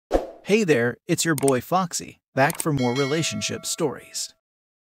Hey there, it's your boy Foxy, back for more relationship stories.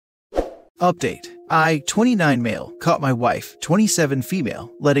 Update. I, 29 male, caught my wife, 27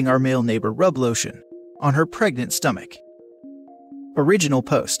 female, letting our male neighbor rub lotion on her pregnant stomach. Original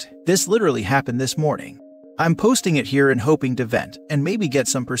post. This literally happened this morning. I'm posting it here and hoping to vent and maybe get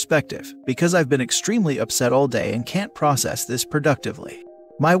some perspective, because I've been extremely upset all day and can't process this productively.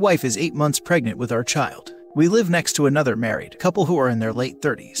 My wife is 8 months pregnant with our child. We live next to another married couple who are in their late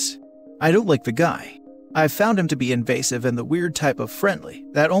 30s. I don't like the guy. I've found him to be invasive and the weird type of friendly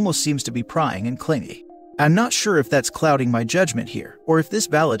that almost seems to be prying and clingy. I'm not sure if that's clouding my judgment here or if this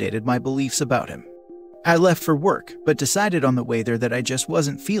validated my beliefs about him. I left for work, but decided on the way there that I just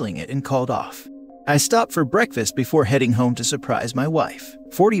wasn't feeling it and called off. I stopped for breakfast before heading home to surprise my wife.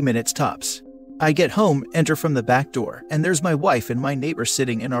 40 minutes tops. I get home, enter from the back door, and there's my wife and my neighbor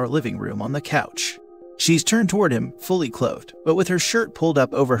sitting in our living room on the couch. She's turned toward him, fully clothed, but with her shirt pulled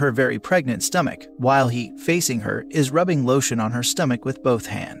up over her very pregnant stomach, while he, facing her, is rubbing lotion on her stomach with both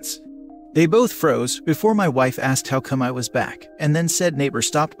hands. They both froze before my wife asked how come I was back, and then said neighbor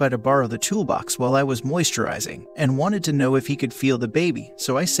stopped by to borrow the toolbox while I was moisturizing and wanted to know if he could feel the baby,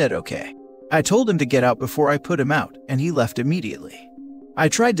 so I said okay. I told him to get out before I put him out, and he left immediately. I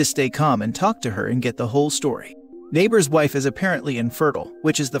tried to stay calm and talk to her and get the whole story. Neighbor's wife is apparently infertile,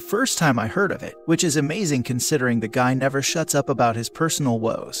 which is the first time I heard of it, which is amazing considering the guy never shuts up about his personal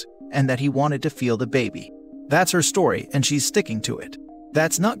woes, and that he wanted to feel the baby. That's her story, and she's sticking to it.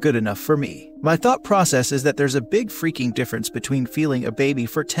 That's not good enough for me. My thought process is that there's a big freaking difference between feeling a baby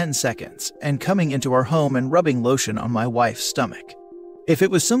for 10 seconds and coming into our home and rubbing lotion on my wife's stomach. If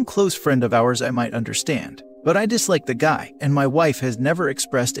it was some close friend of ours, I might understand. But I dislike the guy, and my wife has never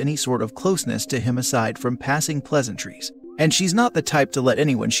expressed any sort of closeness to him aside from passing pleasantries, and she's not the type to let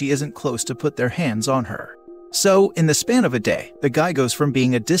anyone she isn't close to put their hands on her. So, in the span of a day, the guy goes from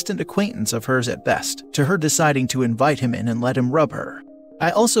being a distant acquaintance of hers at best, to her deciding to invite him in and let him rub her.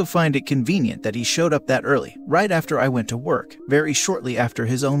 I also find it convenient that he showed up that early, right after I went to work, very shortly after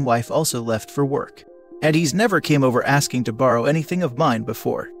his own wife also left for work. And he's never came over asking to borrow anything of mine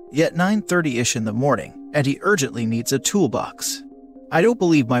before, yet 9:30-ish in the morning, and he urgently needs a toolbox. I don't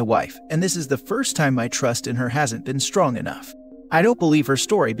believe my wife, and this is the first time my trust in her hasn't been strong enough. I don't believe her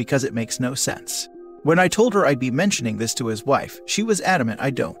story because it makes no sense. When I told her I'd be mentioning this to his wife, she was adamant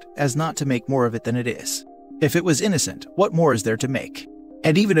I don't, as not to make more of it than it is. If it was innocent, what more is there to make?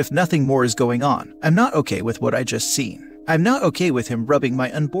 And even if nothing more is going on, I'm not okay with what I just seen. I'm not okay with him rubbing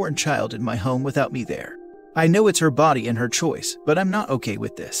my unborn child in my home without me there. I know it's her body and her choice, but I'm not okay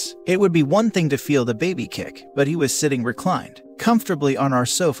with this. It would be one thing to feel the baby kick, but he was sitting reclined, comfortably on our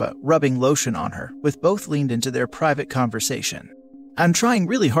sofa, rubbing lotion on her, with both leaned into their private conversation. I'm trying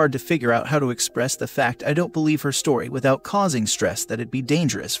really hard to figure out how to express the fact I don't believe her story without causing stress that it'd be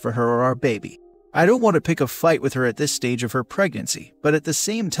dangerous for her or our baby. I don't want to pick a fight with her at this stage of her pregnancy, but at the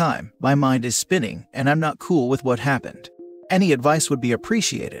same time, my mind is spinning and I'm not cool with what happened. Any advice would be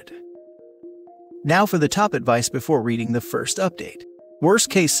appreciated. Now for the top advice before reading the first update. Worst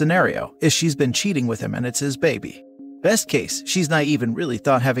case scenario is she's been cheating with him and it's his baby. Best case, she's naive and really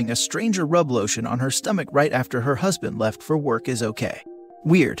thought having a stranger rub lotion on her stomach right after her husband left for work is okay.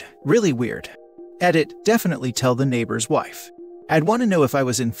 Weird, really weird. Edit, definitely tell the neighbor's wife. I'd want to know if I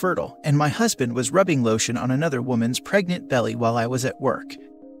was infertile and my husband was rubbing lotion on another woman's pregnant belly while I was at work.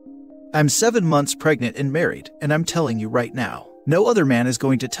 I'm 7 months pregnant and married, and I'm telling you right now, no other man is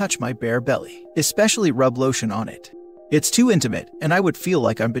going to touch my bare belly, especially rub lotion on it. It's too intimate, and I would feel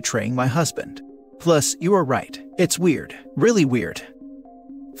like I'm betraying my husband. Plus, you are right, it's weird, really weird.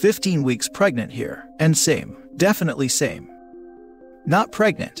 15 weeks pregnant here, and same, definitely same. Not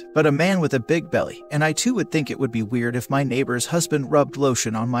pregnant, but a man with a big belly, and I too would think it would be weird if my neighbor's husband rubbed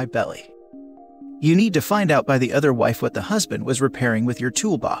lotion on my belly. You need to find out by the other wife what the husband was repairing with your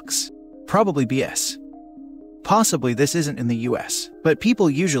toolbox. Probably BS. Possibly this isn't in the US, but people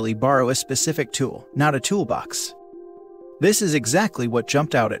usually borrow a specific tool, not a toolbox. This is exactly what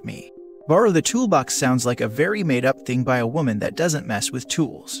jumped out at me. Borrow the toolbox sounds like a very made-up thing by a woman that doesn't mess with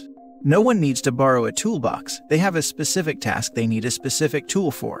tools. No one needs to borrow a toolbox, they have a specific task they need a specific tool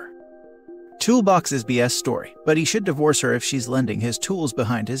for. Toolbox is BS story, but he should divorce her if she's lending his tools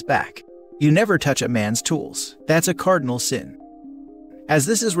behind his back. You never touch a man's tools, that's a cardinal sin. As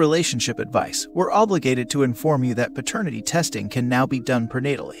this is relationship advice, we're obligated to inform you that paternity testing can now be done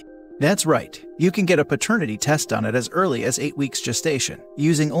prenatally. That's right, you can get a paternity test done at as early as 8 weeks gestation,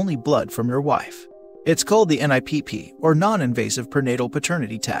 using only blood from your wife. It's called the NIPP, or non-invasive prenatal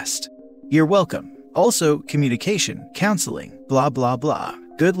paternity test. You're welcome. Also, communication, counseling, blah blah blah.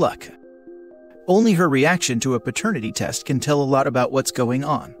 Good luck. Only her reaction to a paternity test can tell a lot about what's going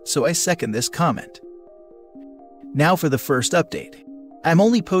on, so I second this comment. Now for the first update. I'm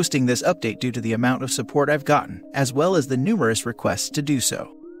only posting this update due to the amount of support I've gotten, as well as the numerous requests to do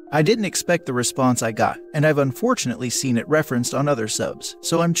so. I didn't expect the response I got, and I've unfortunately seen it referenced on other subs,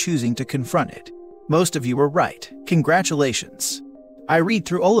 so I'm choosing to confront it. Most of you were right. Congratulations. I read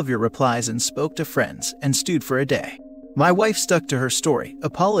through all of your replies and spoke to friends and stewed for a day. My wife stuck to her story,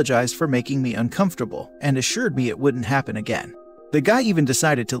 apologized for making me uncomfortable, and assured me it wouldn't happen again. The guy even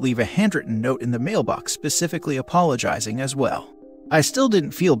decided to leave a handwritten note in the mailbox specifically apologizing as well. I still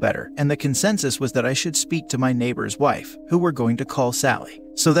didn't feel better, and the consensus was that I should speak to my neighbor's wife, who were going to call Sally,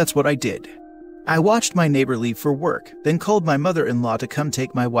 so that's what I did. I watched my neighbor leave for work, then called my mother-in-law to come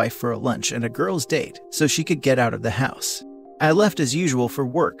take my wife for a lunch and a girl's date so she could get out of the house. I left as usual for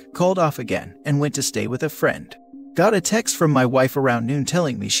work, called off again, and went to stay with a friend. Got a text from my wife around noon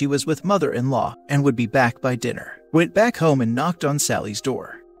telling me she was with mother-in-law and would be back by dinner. Went back home and knocked on Sally's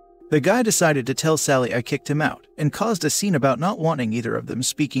door. The guy decided to tell Sally I kicked him out and caused a scene about not wanting either of them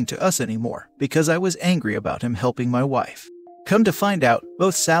speaking to us anymore because I was angry about him helping my wife. Come to find out,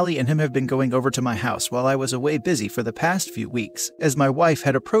 both Sally and him have been going over to my house while I was away busy for the past few weeks, as my wife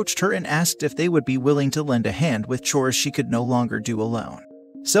had approached her and asked if they would be willing to lend a hand with chores she could no longer do alone.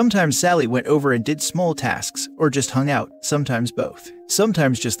 Sometimes Sally went over and did small tasks, or just hung out, sometimes both,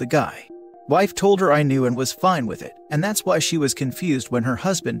 sometimes just the guy. Wife told her I knew and was fine with it, and that's why she was confused when her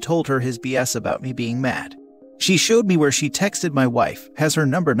husband told her his BS about me being mad. She showed me where she texted my wife, has her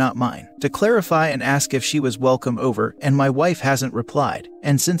number not mine, to clarify and ask if she was welcome over, and my wife hasn't replied,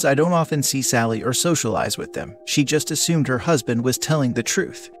 and since I don't often see Sally or socialize with them, she just assumed her husband was telling the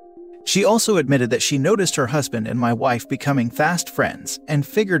truth. She also admitted that she noticed her husband and my wife becoming fast friends and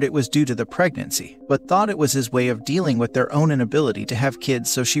figured it was due to the pregnancy, but thought it was his way of dealing with their own inability to have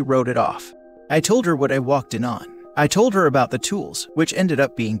kids, so she wrote it off. I told her what I walked in on. I told her about the tools, which ended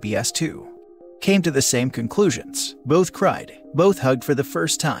up being BS too. Came to the same conclusions. Both cried. Both hugged for the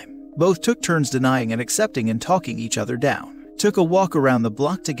first time. Both took turns denying and accepting and talking each other down. Took a walk around the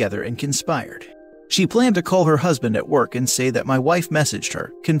block together and conspired. She planned to call her husband at work and say that my wife messaged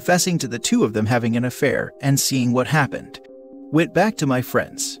her, confessing to the two of them having an affair and seeing what happened. Went back to my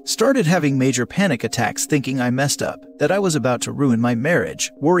friends. Started having major panic attacks thinking I messed up, that I was about to ruin my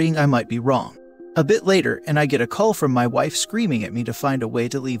marriage, worrying I might be wrong. A bit later, and I get a call from my wife screaming at me to find a way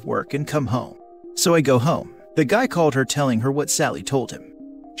to leave work and come home. So I go home. The guy called her telling her what Sally told him.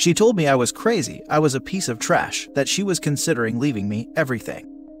 She told me I was crazy, I was a piece of trash, that she was considering leaving me, everything.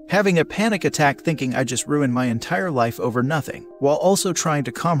 Having a panic attack thinking I just ruined my entire life over nothing, while also trying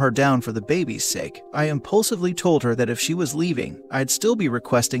to calm her down for the baby's sake, I impulsively told her that if she was leaving, I'd still be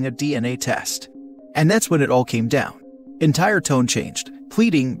requesting a DNA test. And that's when it all came down. Entire tone changed.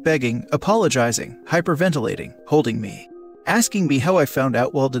 Pleading, begging, apologizing, hyperventilating, holding me. Asking me how I found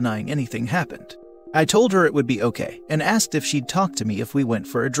out while denying anything happened. I told her it would be okay and asked if she'd talk to me if we went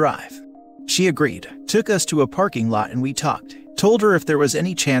for a drive. She agreed, took us to a parking lot and we talked. Told her if there was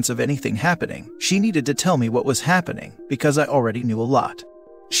any chance of anything happening, she needed to tell me what was happening because I already knew a lot.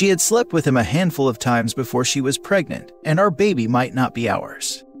 She had slept with him a handful of times before she was pregnant, and our baby might not be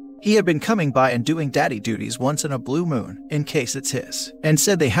ours. He had been coming by and doing daddy duties once in a blue moon, in case it's his, and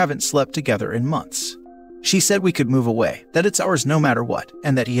said they haven't slept together in months. She said we could move away, that it's ours no matter what,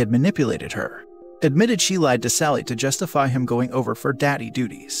 and that he had manipulated her. Admitted she lied to Sally to justify him going over for daddy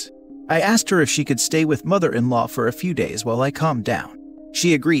duties. I asked her if she could stay with mother-in-law for a few days while I calmed down.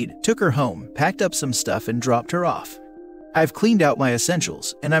 She agreed, took her home, packed up some stuff and dropped her off. I've cleaned out my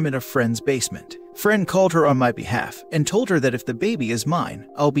essentials, and I'm in a friend's basement. Friend called her on my behalf and told her that if the baby is mine,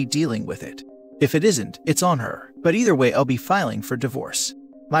 I'll be dealing with it. If it isn't, it's on her, but either way I'll be filing for divorce.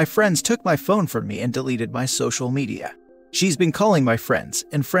 My friends took my phone from me and deleted my social media. She's been calling my friends,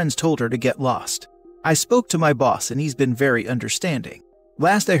 and friends told her to get lost. I spoke to my boss and he's been very understanding.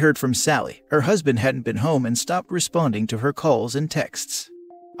 Last I heard from Sally, her husband hadn't been home and stopped responding to her calls and texts.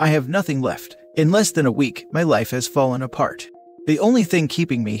 I have nothing left. In less than a week, my life has fallen apart. The only thing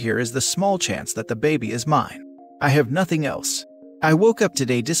keeping me here is the small chance that the baby is mine. I have nothing else. I woke up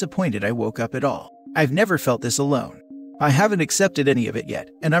today disappointed I woke up at all. I've never felt this alone. I haven't accepted any of it yet,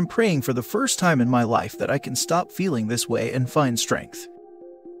 and I'm praying for the first time in my life that I can stop feeling this way and find strength.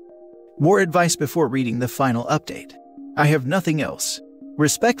 More advice before reading the final update. I have nothing else.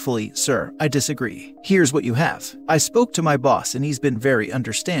 Respectfully, sir, I disagree. Here's what you have. I spoke to my boss and he's been very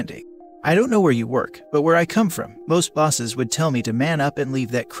understanding. I don't know where you work, but where I come from, most bosses would tell me to man up and leave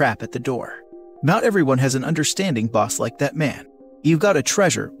that crap at the door. Not everyone has an understanding boss like that man. You've got a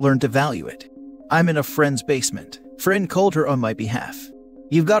treasure, learn to value it. I'm in a friend's basement. Friend called her on my behalf.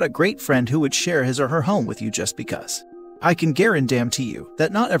 You've got a great friend who would share his or her home with you just because. I can guarantee you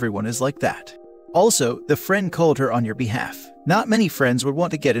that not everyone is like that. Also, the friend called her on your behalf. Not many friends would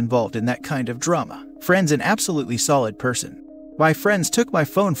want to get involved in that kind of drama. Friend's an absolutely solid person. My friends took my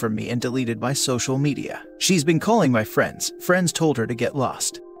phone from me and deleted my social media. She's been calling my friends. Friends told her to get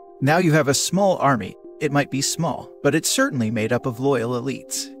lost. Now you have a small army. It might be small, but it's certainly made up of loyal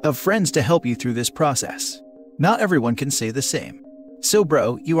elites, of friends to help you through this process. Not everyone can say the same. So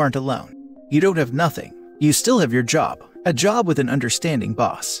bro, you aren't alone. You don't have nothing. You still have your job. A job with an understanding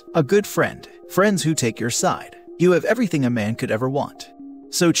boss. A good friend. Friends who take your side. You have everything a man could ever want.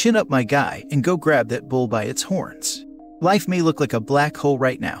 So chin up, my guy, and go grab that bull by its horns. Life may look like a black hole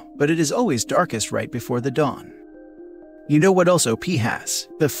right now, but it is always darkest right before the dawn. You know what else OP has?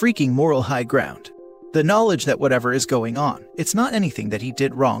 The freaking moral high ground. The knowledge that whatever is going on, it's not anything that he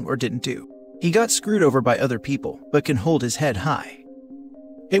did wrong or didn't do. He got screwed over by other people, but can hold his head high.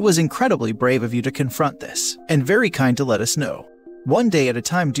 It was incredibly brave of you to confront this, and very kind to let us know. One day at a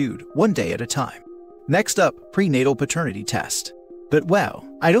time, dude, one day at a time. Next up, prenatal paternity test. But wow,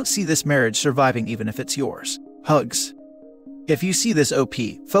 I don't see this marriage surviving even if it's yours. Hugs. If you see this OP,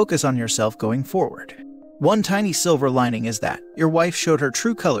 focus on yourself going forward. One tiny silver lining is that your wife showed her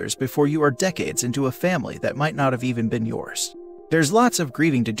true colors before you are decades into a family that might not have even been yours. There's lots of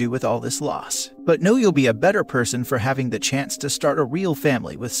grieving to do with all this loss, but know you'll be a better person for having the chance to start a real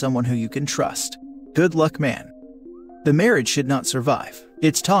family with someone who you can trust. Good luck, man. The marriage should not survive.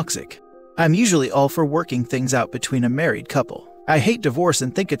 It's toxic. I'm usually all for working things out between a married couple. I hate divorce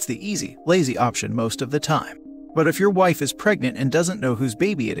and think it's the easy, lazy option most of the time. But if your wife is pregnant and doesn't know whose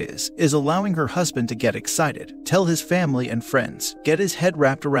baby it is allowing her husband to get excited, tell his family and friends, get his head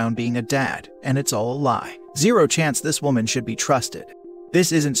wrapped around being a dad, and it's all a lie. Zero chance this woman should be trusted.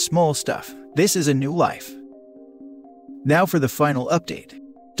 This isn't small stuff. This is a new life. Now for the final update.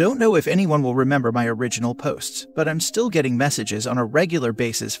 Don't know if anyone will remember my original posts, but I'm still getting messages on a regular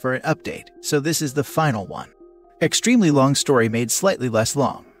basis for an update, so this is the final one. Extremely long story made slightly less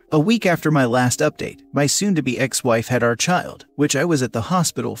long. A week after my last update, my soon-to-be ex-wife had our child, which I was at the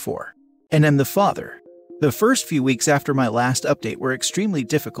hospital for, and am the father. The first few weeks after my last update were extremely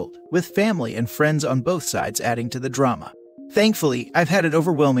difficult, with family and friends on both sides adding to the drama. Thankfully, I've had an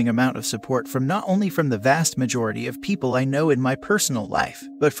overwhelming amount of support from not only from the vast majority of people I know in my personal life,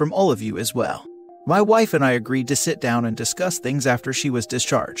 but from all of you as well. My wife and I agreed to sit down and discuss things after she was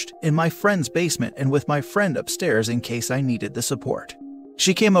discharged, in my friend's basement and with my friend upstairs in case I needed the support.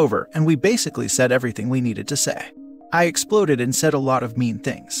 She came over and we basically said everything we needed to say. I exploded and said a lot of mean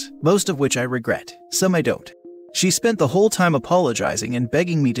things, most of which I regret, some I don't. She spent the whole time apologizing and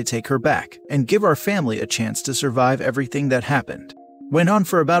begging me to take her back and give our family a chance to survive everything that happened. Went on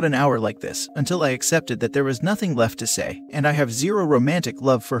for about an hour like this until I accepted that there was nothing left to say and I have zero romantic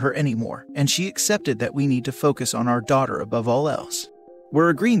love for her anymore, and she accepted that we need to focus on our daughter above all else. We're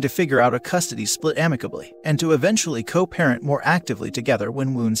agreeing to figure out a custody split amicably and to eventually co-parent more actively together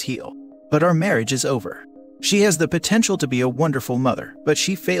when wounds heal. But our marriage is over. She has the potential to be a wonderful mother, but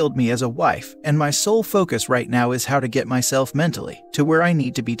she failed me as a wife, and my sole focus right now is how to get myself mentally to where I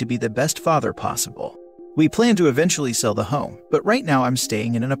need to be the best father possible. We plan to eventually sell the home, but right now I'm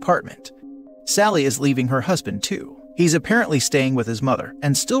staying in an apartment. Sally is leaving her husband too. He's apparently staying with his mother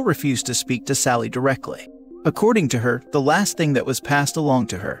and still refused to speak to Sally directly. According to her, the last thing that was passed along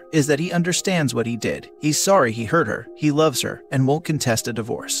to her is that he understands what he did, he's sorry he hurt her, he loves her, and won't contest a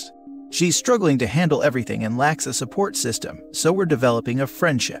divorce. She's struggling to handle everything and lacks a support system, so we're developing a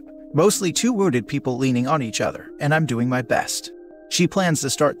friendship. Mostly two wounded people leaning on each other, and I'm doing my best. She plans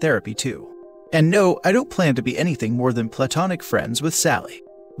to start therapy too. And no, I don't plan to be anything more than platonic friends with Sally.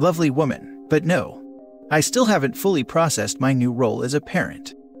 Lovely woman, but no. I still haven't fully processed my new role as a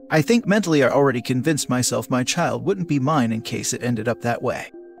parent. I think mentally I already convinced myself my child wouldn't be mine in case it ended up that way.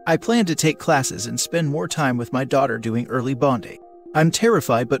 I plan to take classes and spend more time with my daughter doing early bonding. I'm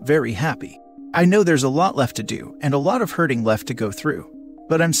terrified but very happy. I know there's a lot left to do and a lot of hurting left to go through.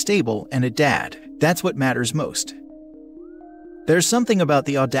 But I'm stable and a dad. That's what matters most. There's something about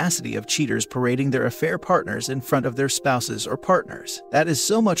the audacity of cheaters parading their affair partners in front of their spouses or partners that is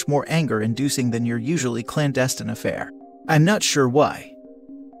so much more anger-inducing than your usually clandestine affair. I'm not sure why.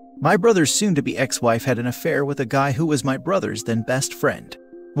 My brother's soon-to-be ex-wife had an affair with a guy who was my brother's then best friend.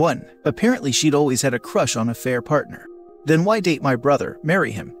 1. Apparently she'd always had a crush on affair partner. Then why date my brother,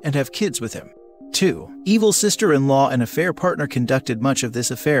 marry him, and have kids with him? 2. Evil sister-in-law and affair partner conducted much of this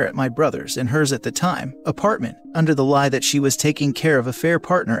affair at my brother's and hers at the time apartment, under the lie that she was taking care of affair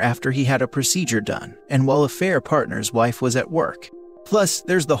partner after he had a procedure done, and while affair partner's wife was at work. Plus,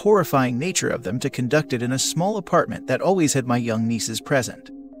 there's the horrifying nature of them to conduct it in a small apartment that always had my young nieces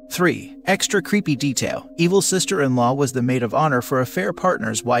present. 3. Extra creepy detail. Evil sister-in-law was the maid of honor for affair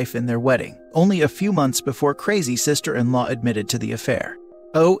partner's wife in their wedding, only a few months before crazy sister-in-law admitted to the affair.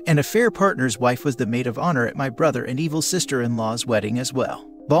 Oh, and affair partner's wife was the maid of honor at my brother and evil sister-in-law's wedding as well.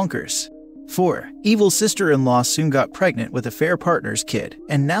 Bonkers. 4. Evil sister-in-law soon got pregnant with affair partner's kid,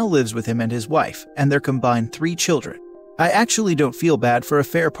 and now lives with him and his wife, and their combined 3 children. I actually don't feel bad for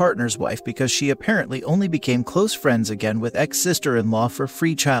affair partner's wife because she apparently only became close friends again with ex-sister-in-law for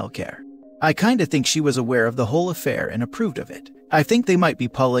free childcare. I kinda think she was aware of the whole affair and approved of it. I think they might be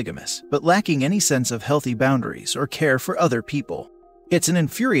polygamous, but lacking any sense of healthy boundaries or care for other people. It's an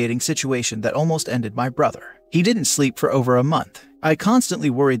infuriating situation that almost ended my brother. He didn't sleep for over a month. I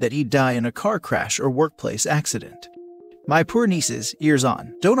constantly worried that he'd die in a car crash or workplace accident. My poor nieces, years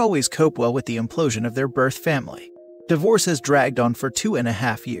on, don't always cope well with the implosion of their birth family. Divorce has dragged on for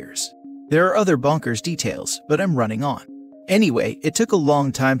 2.5 years. There are other bonkers details, but I'm running on. Anyway, it took a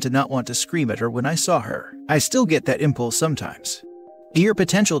long time to not want to scream at her when I saw her. I still get that impulse sometimes. Dear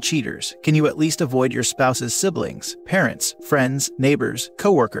potential cheaters, can you at least avoid your spouse's siblings, parents, friends, neighbors,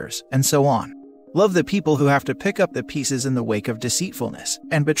 coworkers, and so on? Love the people who have to pick up the pieces in the wake of deceitfulness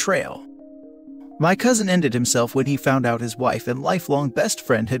and betrayal. My cousin ended himself when he found out his wife and lifelong best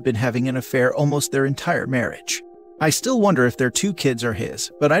friend had been having an affair almost their entire marriage. I still wonder if their 2 kids are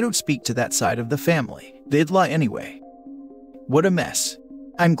his, but I don't speak to that side of the family. They'd lie anyway. What a mess.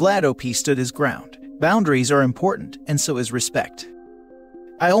 I'm glad OP stood his ground. Boundaries are important, and so is respect.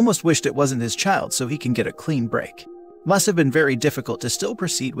 I almost wished it wasn't his child so he can get a clean break. Must have been very difficult to still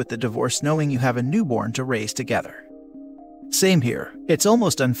proceed with the divorce knowing you have a newborn to raise together. Same here. It's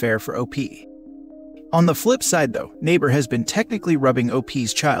almost unfair for OP. On the flip side though, neighbor has been technically rubbing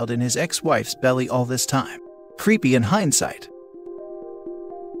OP's child in his ex-wife's belly all this time. Creepy in hindsight.